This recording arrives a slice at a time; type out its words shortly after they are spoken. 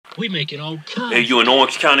We making all kinds. Hey, you in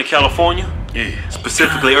Orange County, California? Yeah.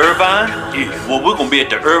 Specifically Irvine? Yeah. Well, we're gonna be at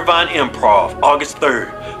the Irvine Improv, August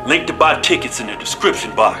 3rd. Link to buy tickets in the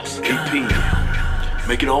description box. 8 p.m.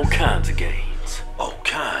 Making all kinds of gains. All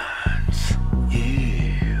kinds. Yeah.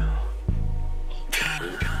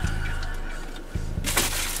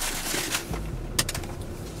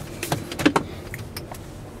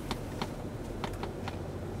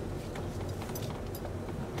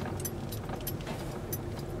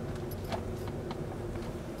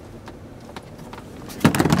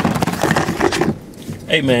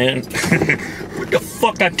 Hey man, what the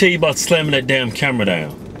fuck I tell you about slamming that damn camera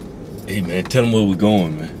down? Hey man, tell them where we're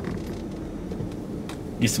going, man.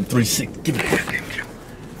 Get some 360. Give me that.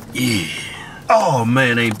 Yeah. Oh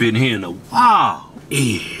man, ain't been here in a while.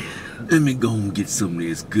 Yeah. Let me go and get some of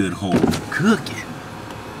this good home cooking.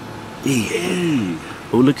 Yeah.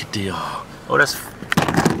 Oh, look at the. Oh, that's.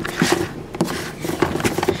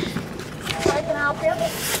 I can help you?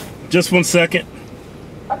 Just 1 second.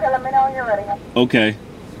 Okay, let me know when you're ready. Okay.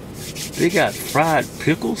 They got fried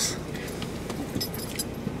pickles.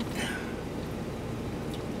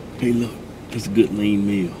 Hey, look, it's a good lean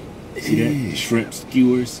meal. See that? The shrimp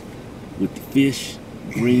skewers with the fish,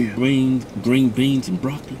 green beans, and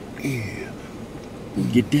broccoli. Yeah. You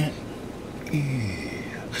get that?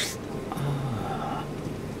 Yeah.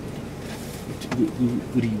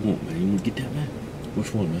 What do you want, man? You want to get that, man?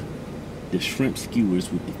 Which one, man? The shrimp skewers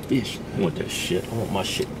with the fish. Man. I want that shit. I want my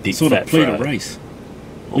shit deep So fat the plate fried. of rice.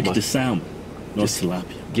 Look at the salmon. No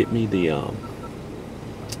tilapia. Get me the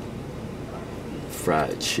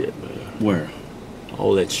fried shit, man. Where?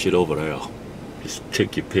 All that shit over there. Just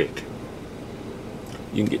take your pick.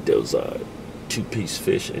 You can get those 2-piece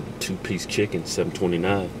fish and 2-piece chicken,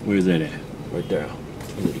 $7.29. Where's that at? Right there.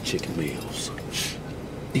 Little chicken meals.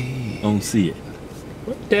 I don't see it.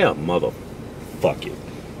 What damn motherfuck it.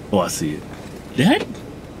 Oh, I see it. That?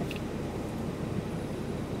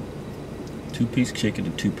 2-piece chicken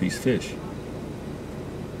and 2-piece fish.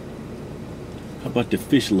 How about the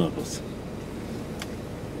fish lovers?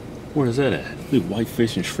 Where is that at? The white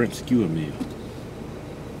fish and shrimp skewer meal.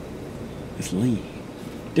 It's lean.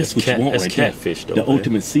 That's what you want that's right there. catfish, though, The man.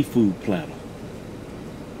 ultimate seafood platter.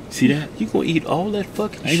 See that? You gonna eat all that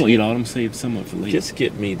fucking shit? I ain't gonna eat all them. Save some up for later. Just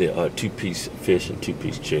get me the 2-piece fish and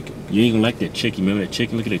 2-piece chicken. You ain't gonna like that chicken. Remember that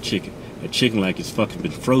chicken? Look at that chicken. That chicken like it's fucking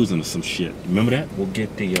been frozen or some shit. Remember that? We'll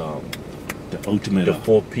get the ultimate. the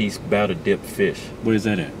 4-piece batter dip fish. Where's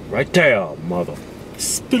that at? Right there, mother.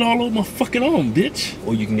 Spit all over my fucking arm, bitch.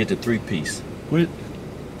 Or you can get the 3-piece. Where?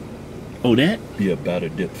 Oh, that? Yeah, batter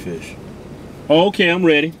dip fish. Oh, okay, I'm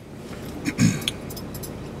ready.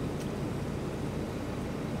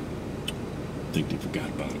 Think they forgot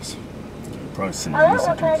about us. Probably sending Alright, us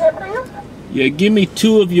what can I get for you? Yeah, give me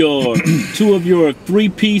two of your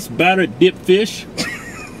 3-piece battered dip fish. Do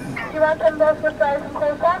you want them both with fries and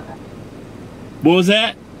coleslaw? What was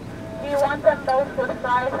that? Do you want them both with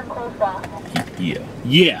fries and coleslaw? Yeah.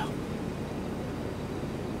 Yeah.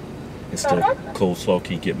 Instead of coleslaw,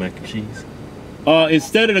 can you get mac and cheese?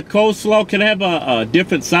 Instead of the coleslaw, can I have a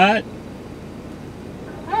different side?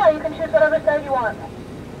 Yeah, you can choose whatever side you want.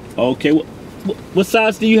 Okay, what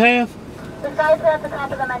size do you have? The sides are at the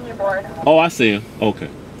top of the menu board. Oh, I see them. Okay.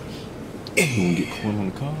 You want to get corn on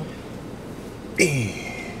the cob? You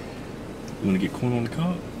want to get corn on the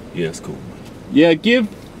cob? Yeah, that's cool. Yeah, give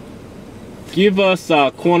us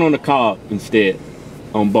corn on the cob instead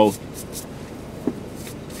on both.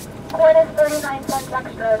 Corn is 39 cents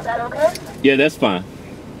extra, is that okay? Yeah, that's fine.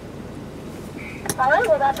 Alright,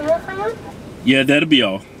 will that be it for you? Yeah, that'll be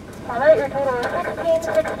all. Alright, your total is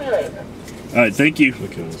 $16.68. All right, thank you.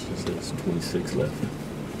 Okay, there's 26 left.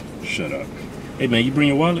 Shut up. Hey, man, you bring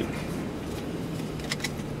your wallet?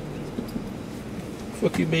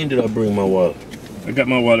 Fuck you mean did I bring my wallet? I got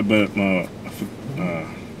my wallet, but I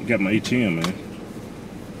got my ATM, man.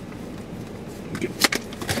 Okay.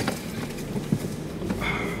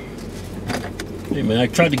 Hey, man, I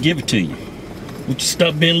tried to give it to you. Would you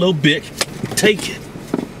stop being a little bitch? Take it.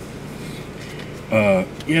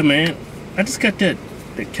 Yeah, man. I just got that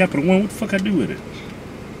Capital One. What the fuck I do with it?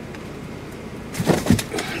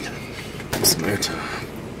 It's some airtime.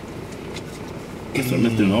 Guess I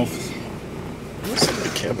left it in the office. What's up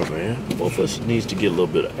with the camera, man? Both of us needs to get a little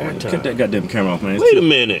bit of airtime. Cut that goddamn camera off, man. Wait a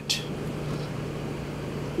minute.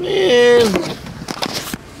 Man.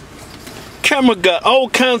 Camera got all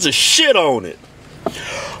kinds of shit on it.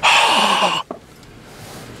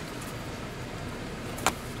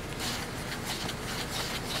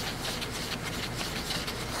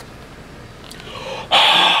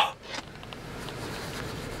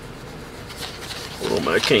 Hold on,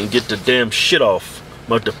 man. I can't get the damn shit off. I'm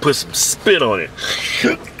about to put some spit on it.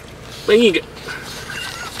 Man, you got...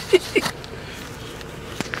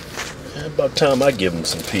 About time I give him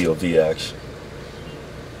some POV action.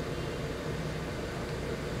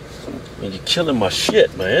 Man, you're killing my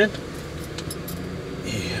shit, man.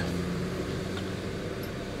 Yeah.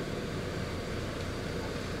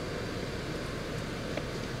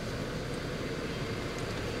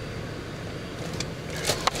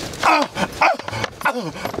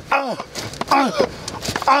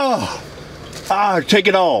 Take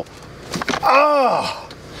it all.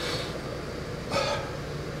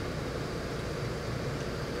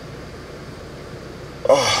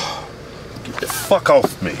 Get the fuck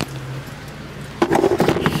off me.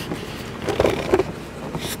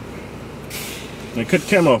 Man, cut the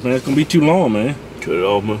camera off, man. It's gonna be too long, man. Cut it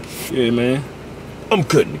off, man. Yeah, man. I'm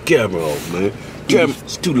cutting the camera off, man.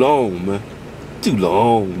 It's too long, man. Too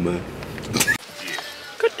long, man. Yeah.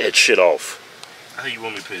 Cut that shit off. How you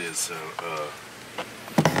want me to pay this?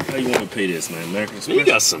 How you want me to pay this, man? American Express? You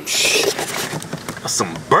got some shit.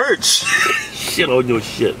 Some bird shit on your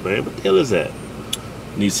shit, man. What the hell is that?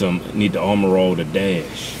 Need the armor roll to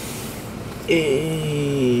dash.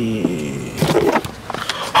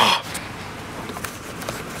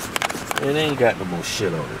 It ain't got no more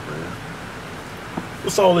shit on it, man.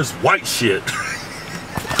 What's all this white shit?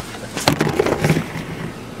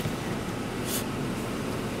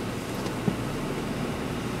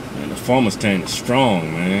 Man, the farmer's tank is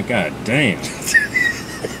strong, man. God damn.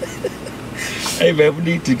 Hey, man, we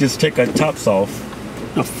need to just take our tops off.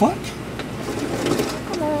 The fuck?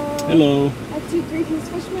 Hello. Hello. I have 2 3-piece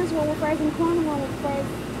fish meals, one with fries and corn, and one with fries.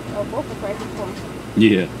 Oh, both with fries and corn.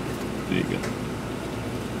 Yeah. There you go.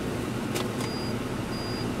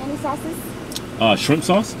 Any sauces? Shrimp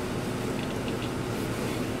sauce?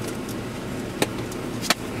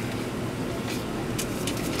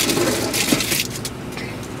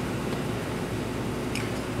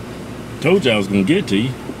 Told you I was gonna get to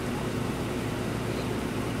you.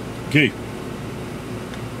 Okay.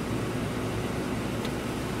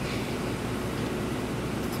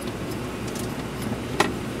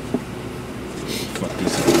 Fuck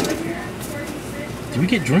this up. Did we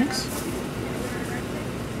get drinks?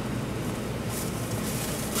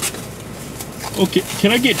 Okay,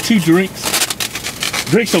 can I get 2 drinks?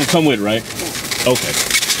 Drinks don't come with it, right? Yeah. Okay.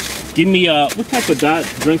 Give me, what type of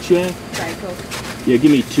drinks you have? Diet Coke. Yeah,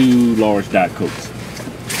 give me 2 large Diet Cokes.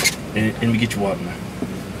 And we get your water now.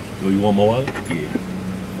 Oh, you want more water? Yeah.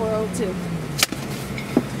 402.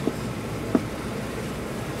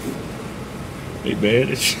 Hey,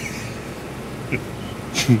 man.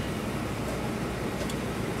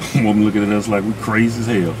 Woman looking at us like we crazy as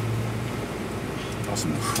hell. That's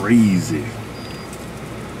some crazy.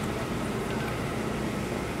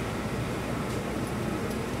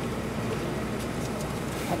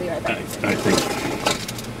 I'll be right back. I think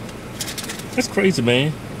that's crazy,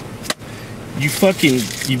 man. You fucking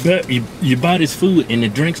you buy this food and the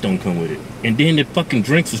drinks don't come with it, and then the fucking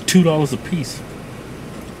drinks is $2 a piece.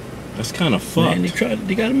 That's kind of fucked. Man,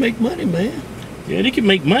 they gotta make money, man. Yeah, they can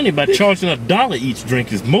make money by charging $1 each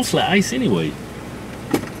drink. It's mostly ice anyway.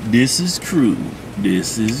 This is true.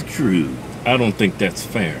 This is true. I don't think that's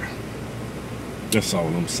fair. That's all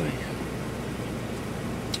I'm saying.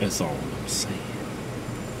 That's all I'm saying.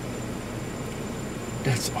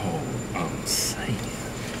 That's all I'm saying.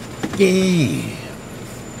 Yeah.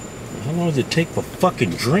 How long does it take for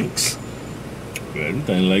fucking drinks?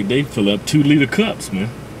 Everything like they fill up 2-liter cups, man.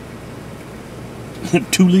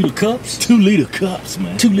 2-liter cups? 2-liter cups,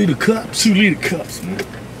 man. 2-liter cups? 2-liter cups, man.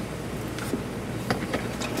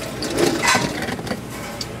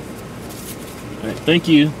 All right, thank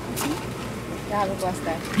you. Have a blessed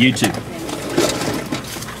day. You too.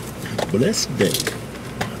 Blessed day.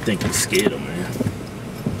 I think we scared her, man.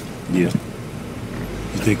 Yeah.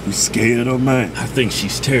 You think we scared her, man? I think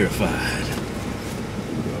she's terrified.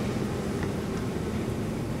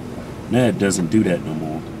 Nah, it doesn't do that no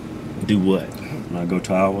more. Do what? When I go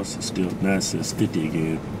to hours, it's still, now it says 50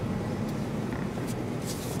 again.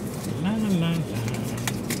 La la la la.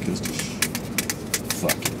 Because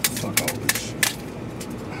fuck all this shit.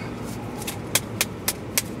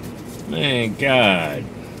 Man, God.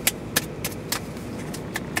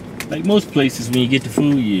 Like most places, when you get the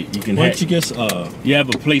food, you can Why have, don't you guess, you have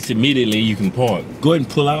a place immediately you can park. Go ahead and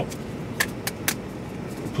pull out.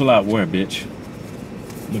 Pull out where, bitch?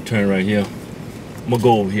 I'm gonna turn right here. I'm gonna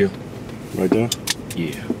go over here. right there?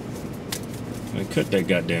 Yeah. Man, cut that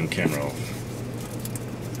goddamn camera off.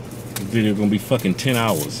 The video gonna be fucking 10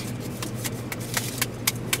 hours.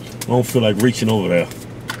 I don't feel like reaching over there.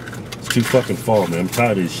 It's too fucking far, man. I'm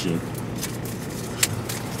tired of this shit.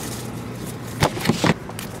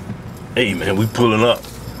 Hey man, we pulling up.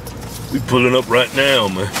 We pulling up right now,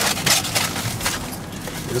 man.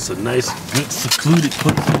 It's a nice, good, secluded,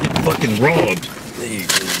 fucking robbed. There you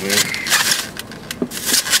go, man.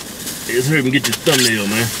 Let's hurry up and get this thumbnail,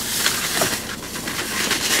 man.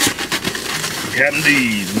 Captain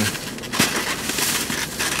D's, man.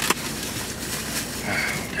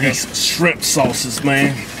 These shrimp sauces,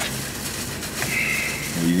 man.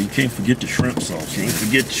 You can't forget the shrimp sauce. You can't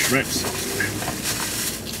forget the shrimp sauce, man.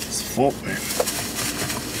 It's full, man.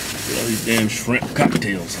 Look at all these damn shrimp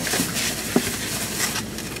cocktails.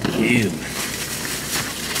 Yeah, man.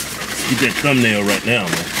 Let's get that thumbnail right now,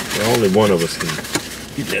 man. Well, only one of us can.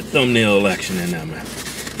 Get that thumbnail action in there, man.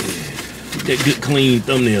 Yeah. Get that good, clean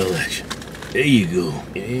thumbnail action. There you go.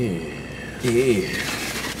 Yeah. Yeah.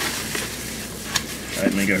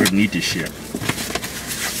 Alright, man, got her to eat this shit.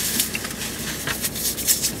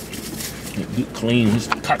 Get good, clean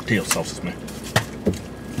cocktail sauces, man.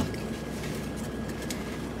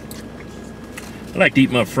 I like to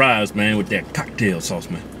eat my fries, man, with that cocktail sauce,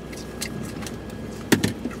 man.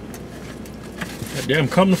 God damn,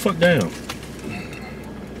 calm the fuck down.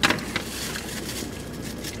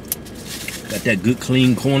 Got that good,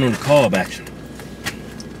 clean corn on the cob action.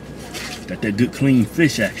 Got that good, clean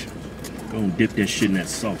fish action. Go and dip that shit in that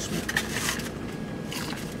sauce, man.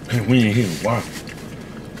 Man, we ain't here in a while.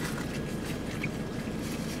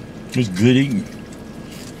 It's good eating.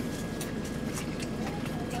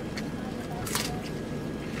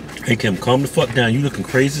 Hey Kim, calm the fuck down. You looking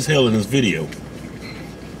crazy as hell in this video.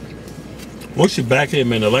 Once you're back here,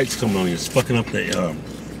 man, the lights coming on you. It's fucking up the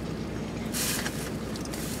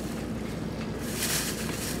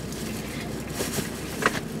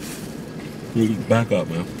You back up,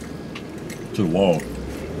 man. To the wall.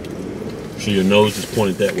 So your nose is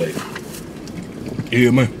pointed that way.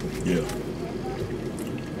 Yeah, man. Yeah.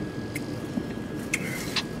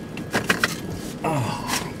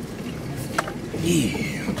 Oh. Yeah.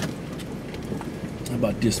 How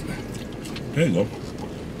about this, man? There you go.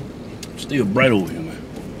 Still bright over here, man.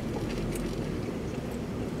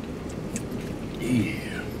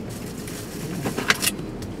 Yeah.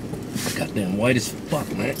 Goddamn white as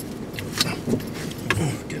fuck, man.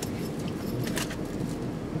 Get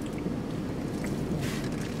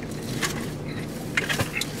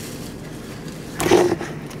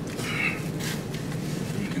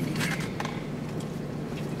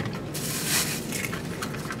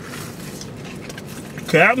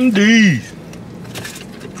Captain D's.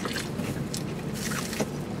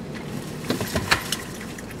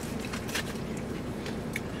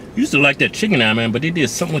 Used to like that chicken now, man, but they did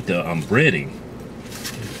something with the breading.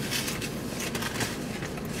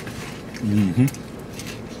 Mm-hmm.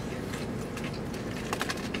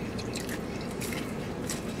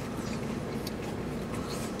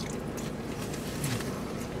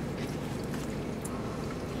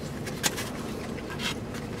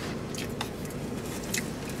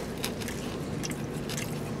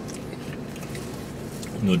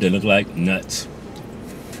 You know what they look like? Nuts.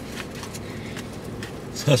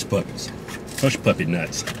 It's hush puppies. Hush puppy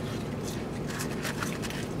nuts.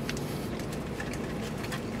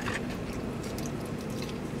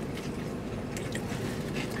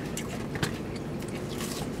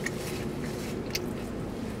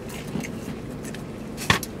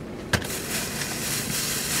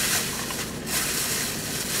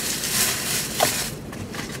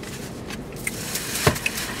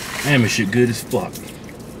 Damn, this shit good as fuck.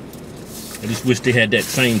 I just wish they had that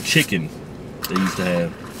same chicken they used to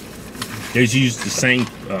have. They used the same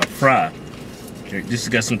fry. This has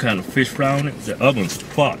got some kind of fish fry on it. The oven's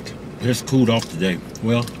fucked. It's cooled off today.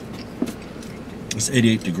 Well, it's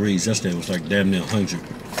 88 degrees. Yesterday it was like damn near 100.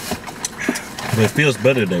 But it feels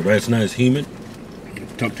better today, right? It's not as humid.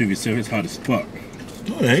 Talk to yourself, it's hot as fuck.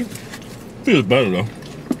 No, it ain't. Feels better though.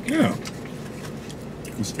 Yeah.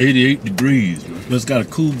 It's 88 degrees, man. It's got a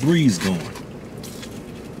cool breeze going.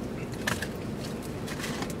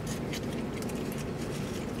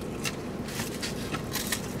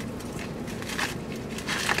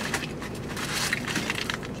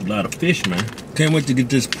 A lot of fish, man. Can't wait to get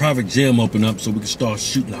this private gym open up so we can start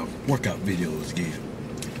shooting our workout videos again.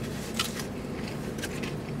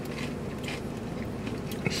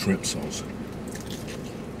 Shrimp sauce.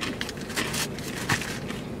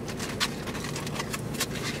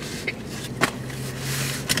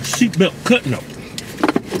 Seatbelt cutting up.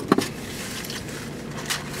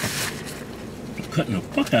 Cutting the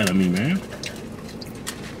fuck out of me, man.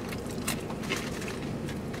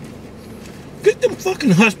 Get them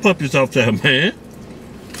fucking hush puppies off there, man.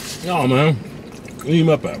 Oh, man. Clean them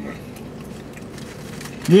up out, man.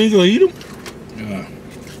 You ain't gonna eat them? Yeah.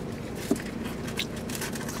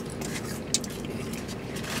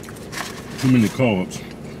 Too many carbs.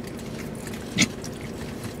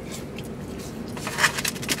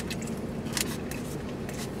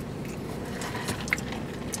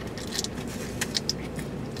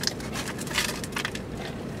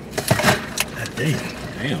 God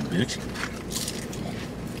damn, bitch.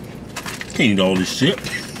 Can't eat all this shit.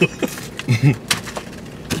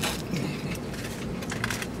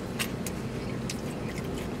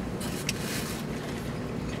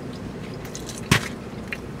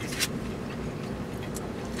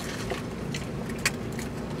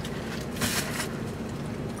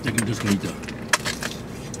 I think I'm just gonna eat that.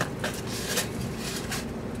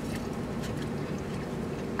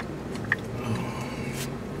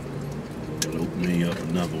 Gonna open me up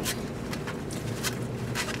another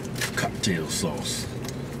cocktail sauce.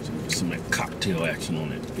 Some of that cocktail action on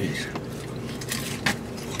that fish.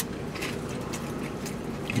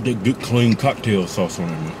 Get that good clean cocktail sauce on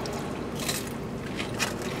it, man.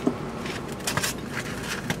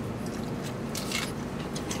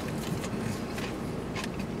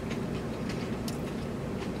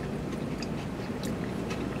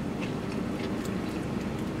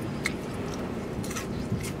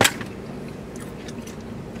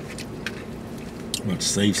 I'm about to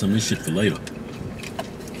save some of this shit for later.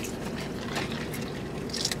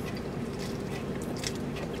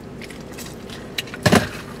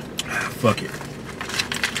 Fuck it.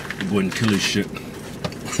 We'll go ahead and kill this shit.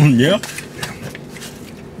 Yeah.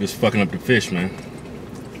 Just fucking up the fish, man.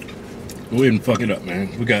 Go ahead and fuck it up,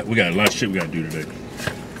 man. We got a lot of shit we gotta do today.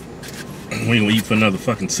 We ain't gonna eat for another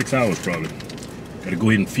fucking 6 hours probably. Gotta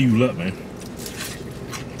go ahead and fuel up, man.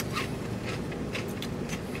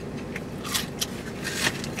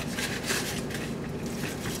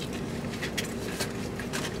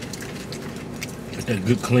 Get that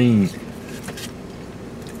good clean.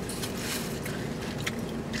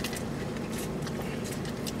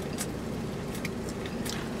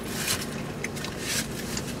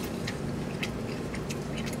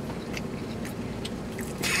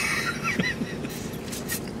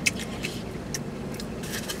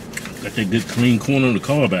 Got that good clean corner of the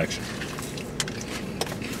carb action.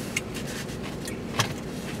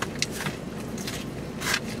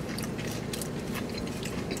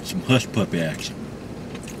 Some hush puppy action.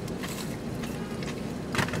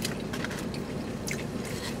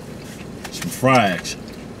 Some fry action.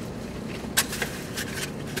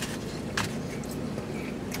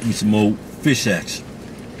 And some old fish action.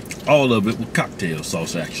 All of it with cocktail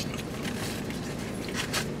sauce action.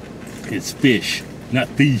 It's fish, not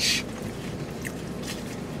fish.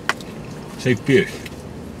 Say fish.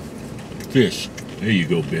 Fish. There you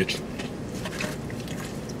go, bitch.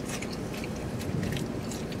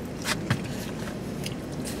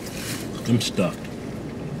 Some stuff.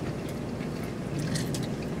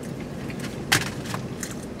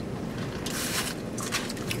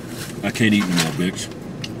 I can't eat anymore, bitch.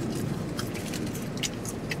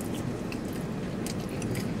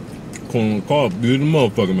 Corn on the carb, good as a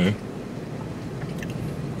motherfucker, man.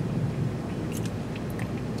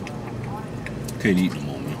 Can't eat no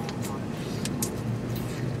more, man.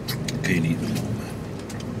 Can't eat no more, man.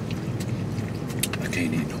 I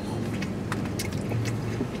can't eat no more.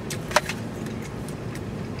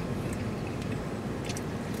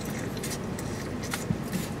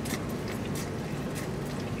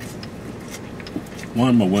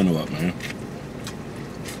 Wind my window up, man.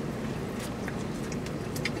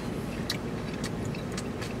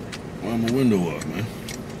 Wind my window up, man.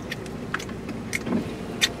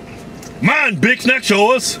 Mine, bitch, not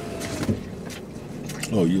yours.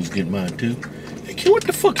 Oh, you was getting mine too? Hey, kid, what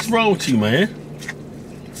the fuck is wrong with you, man?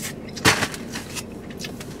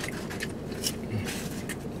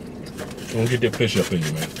 Don't get that fish up in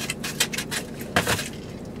you, man.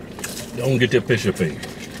 Don't get that fish up in you.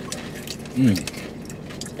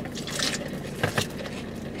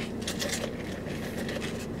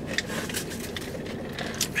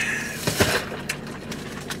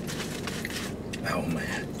 Oh,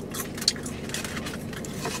 man.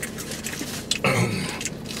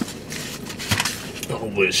 All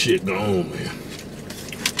that shit gone, man.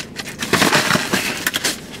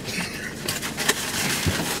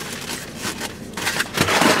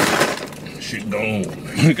 Shit gone,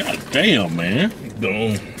 man. God damn, man.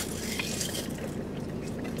 Gone.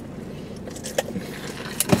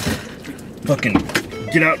 Fucking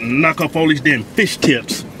get out and knock off all these damn fish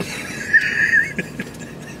tips.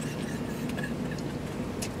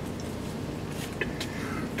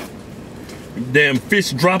 Damn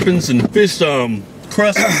fish droppings and fish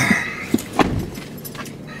crust.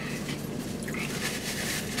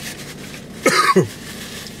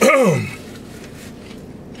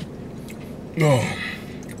 Oh.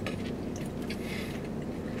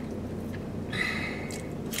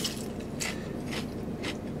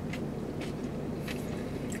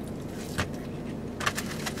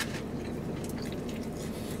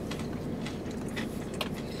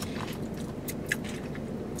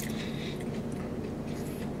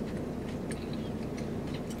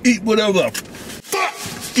 Eat whatever the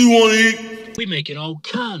fuck you want to eat. We making all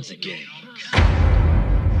kinds of games.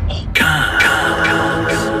 All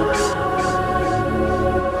kinds.